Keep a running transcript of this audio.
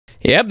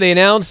Yep, they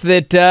announced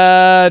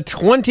that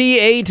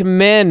 28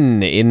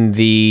 men in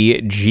the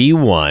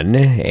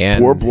G1.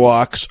 And 4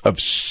 blocks of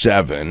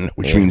 7,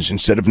 which means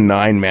instead of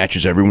 9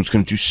 matches, everyone's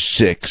going to do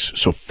 6.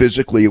 So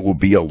physically, it will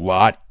be a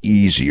lot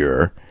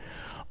easier.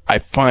 I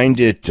find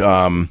it,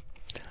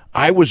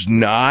 I was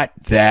not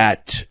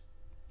that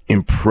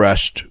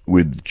impressed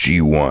with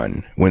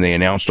G1 when they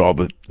announced all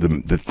the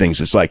things.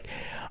 It's like,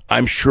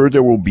 I'm sure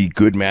there will be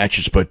good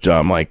matches, but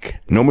like,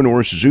 no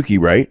Minoru Suzuki,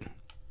 right?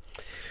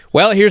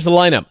 Well, here's the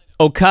lineup.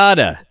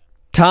 Okada,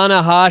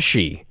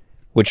 Tanahashi,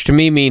 which to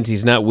me means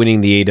he's not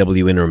winning the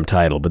AW interim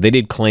title, but they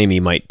did claim he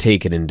might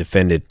take it and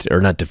defend it,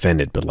 or not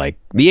defend it, but like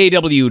the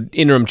AW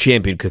interim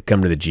champion could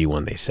come to the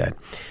G1, they said.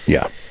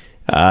 Yeah.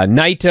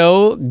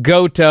 Naito,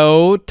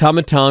 Goto,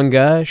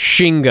 Tamatanga,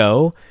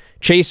 Shingo,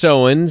 Chase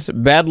Owens,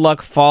 Bad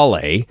Luck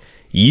Fale,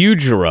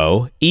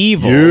 Yujiro,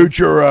 Evil.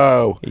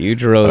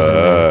 Yujiro's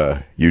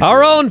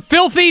our own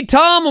filthy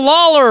Tom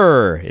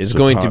Lawler is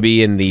going to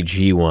be in the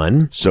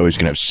G1. So he's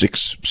going to have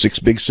six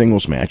big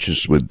singles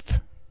matches with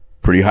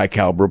pretty high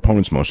caliber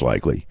opponents, most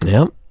likely.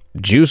 Yep.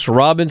 Juice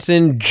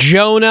Robinson,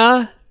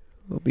 Jonah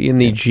will be in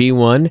the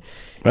G1.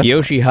 That's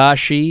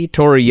Yoshihashi,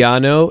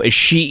 Toriyano,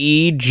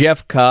 Ishii,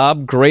 Jeff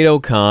Cobb, Great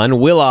O'Khan,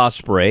 Will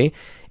Ospreay,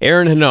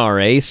 Aaron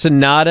Hanare,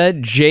 Sonata,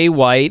 Jay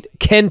White,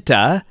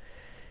 Kenta,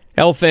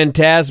 El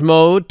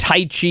Phantasmo,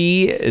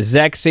 Taichi,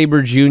 Zack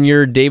Sabre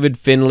Jr., David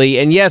Finlay,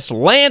 and yes,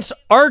 Lance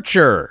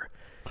Archer.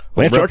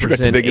 Lance Archer got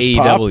the biggest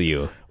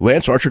AEW. pop.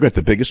 Lance Archer got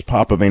the biggest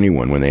pop of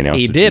anyone when they announced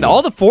it. He did.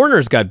 All the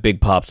foreigners got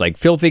big pops. Like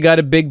Filthy got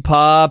a big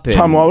pop. And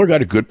Tom Lawler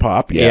got a good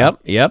pop, yeah.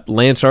 Yep.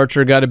 Lance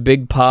Archer got a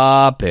big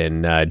pop,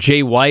 and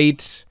Jay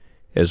White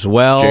as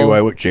well.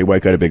 Jay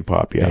White got a big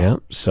pop, yeah.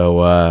 Yep. So,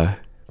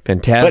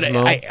 Phantasmo. But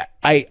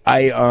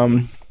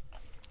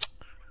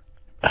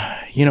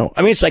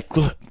it's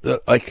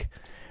like,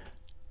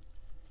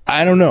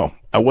 I don't know.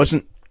 I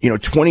wasn't,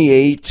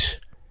 28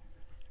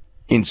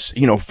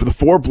 for the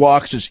 4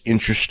 blocks is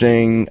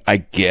interesting, I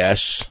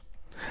guess.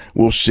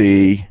 We'll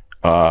see.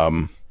 I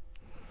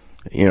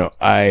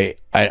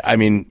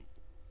mean,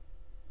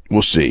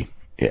 we'll see.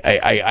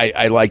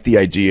 I like the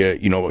idea.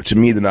 To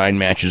me, the 9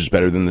 matches is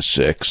better than the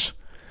 6.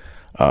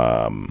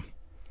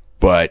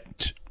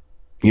 But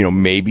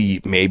maybe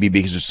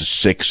because it's the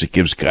 6, it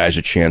gives guys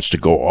a chance to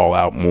go all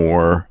out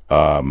more,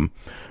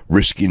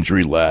 risk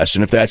injury less.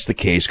 And if that's the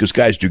case, because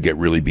guys do get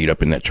really beat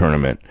up in that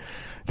tournament,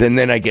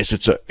 then I guess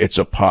it's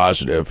a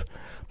positive.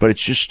 But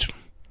it's just,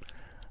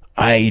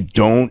 I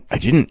knew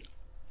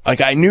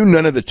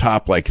none of the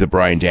top, like the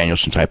Bryan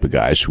Danielson type of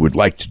guys who would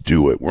like to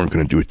do it weren't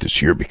going to do it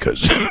this year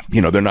because,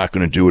 they're not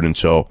going to do it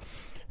until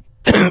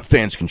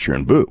fans can cheer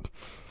and boo.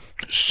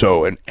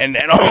 So, and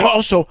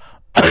also,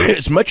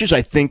 as much as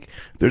I think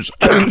there's,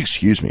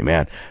 excuse me,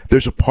 man,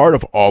 there's a part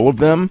of all of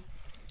them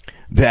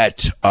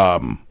that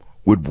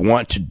would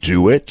want to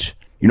do it.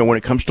 When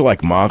it comes to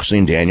like Moxley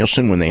and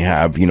Danielson, when they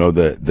have,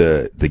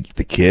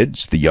 the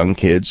kids, the young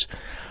kids,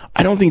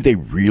 I don't think they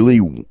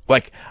really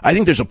I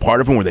think there's a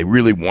part of them where they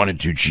really want to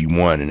do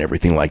G1 and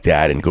everything like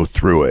that and go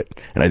through it.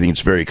 And I think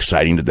it's very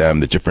exciting to them,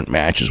 the different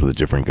matches with the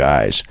different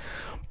guys.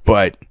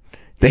 But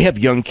they have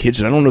young kids,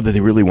 and I don't know that they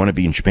really want to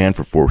be in Japan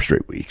for 4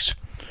 straight weeks.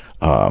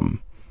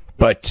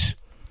 But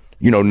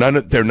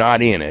they're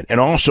not in it. And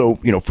also,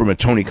 from a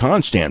Tony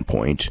Khan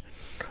standpoint,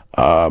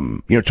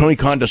 Tony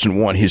Khan doesn't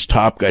want his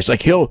top guys.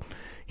 Like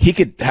he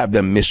could have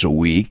them miss a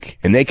week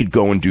and they could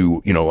go and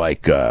do,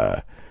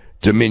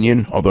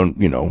 Dominion, although,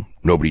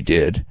 nobody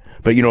did,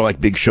 but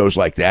like big shows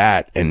like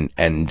that and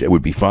it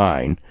would be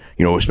fine,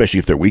 especially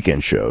if they're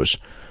weekend shows.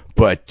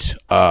 But,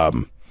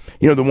 the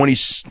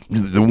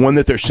one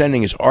that they're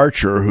sending is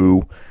Archer,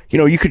 who,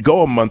 you could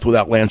go a month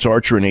without Lance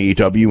Archer in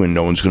AEW and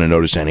no one's going to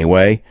notice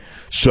anyway.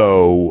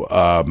 So,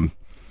 I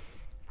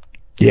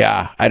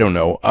don't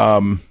know.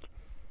 And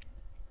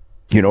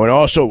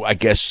also, I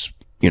guess,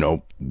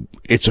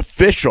 it's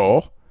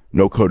official,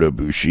 no Kota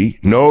Ibushi,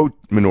 no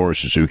Minoru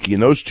Suzuki,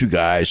 and those 2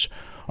 guys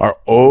are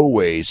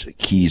always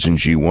keys in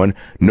G1.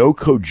 No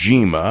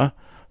Kojima,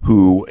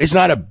 who is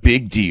not a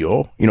big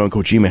deal. And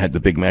Kojima had the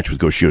big match with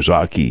Go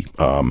Shiozaki,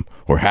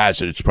 or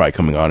has it. It's probably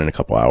coming on in a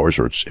couple hours,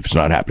 or if it's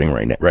not happening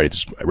right now, right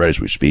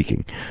as we're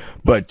speaking.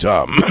 But,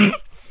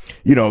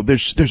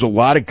 there's a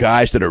lot of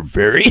guys that are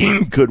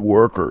very good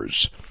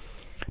workers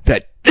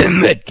that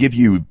give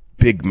you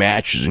big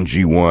matches in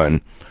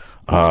G1,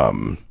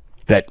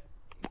 that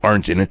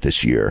aren't in it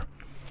this year.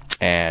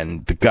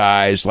 And the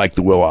guys like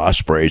the Will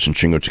Ospreays and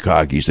Shingo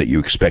Takagi's that you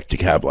expect to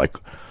have like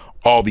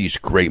all these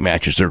great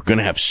matches, they're going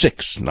to have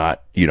 6,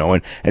 not,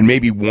 and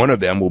maybe one of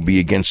them will be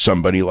against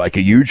somebody like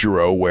a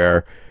Yujiro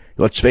where,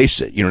 let's face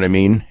it, you know what I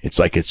mean? It's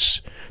like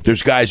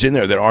there's guys in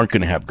there that aren't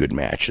going to have good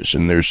matches.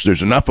 And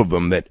there's enough of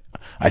them that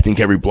I think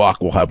every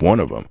block will have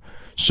one of them.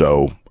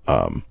 So,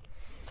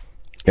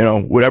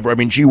 whatever. I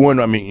mean,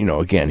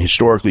 G1, again,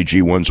 historically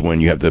G1's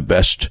when you have the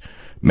best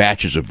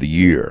matches of the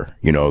year,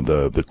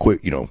 the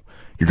quick,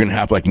 you're going to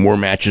have like more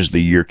matches of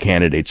the year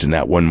candidates in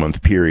that 1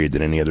 month period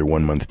than any other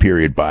 1 month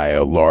period by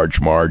a large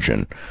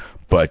margin.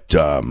 But,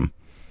 a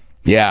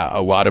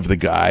lot of the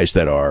guys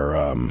that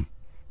are,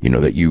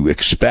 that you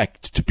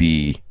expect to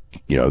be,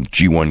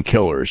 G1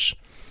 killers,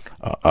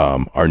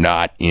 are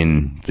not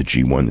in the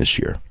G1 this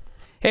year.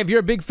 Hey, if you're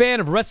a big fan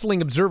of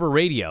Wrestling Observer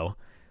Radio,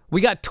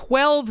 we got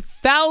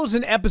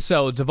 12,000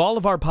 episodes of all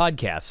of our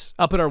podcasts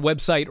up at our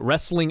website,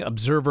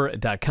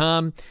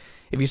 WrestlingObserver.com.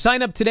 If you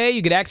sign up today,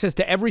 you get access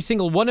to every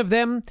single one of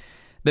them.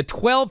 The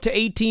 12 to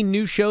 18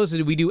 new shows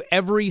that we do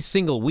every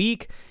single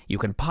week. You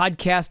can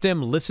podcast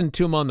them, listen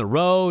to them on the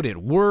road, at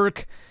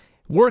work,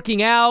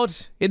 working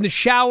out, in the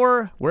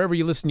shower, wherever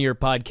you listen to your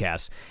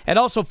podcasts. And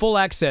also full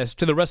access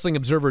to the Wrestling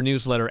Observer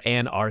newsletter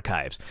and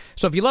archives.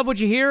 So if you love what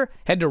you hear,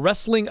 head to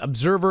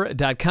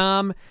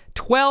WrestlingObserver.com.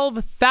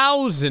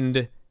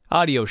 12,000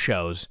 audio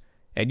shows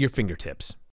at your fingertips.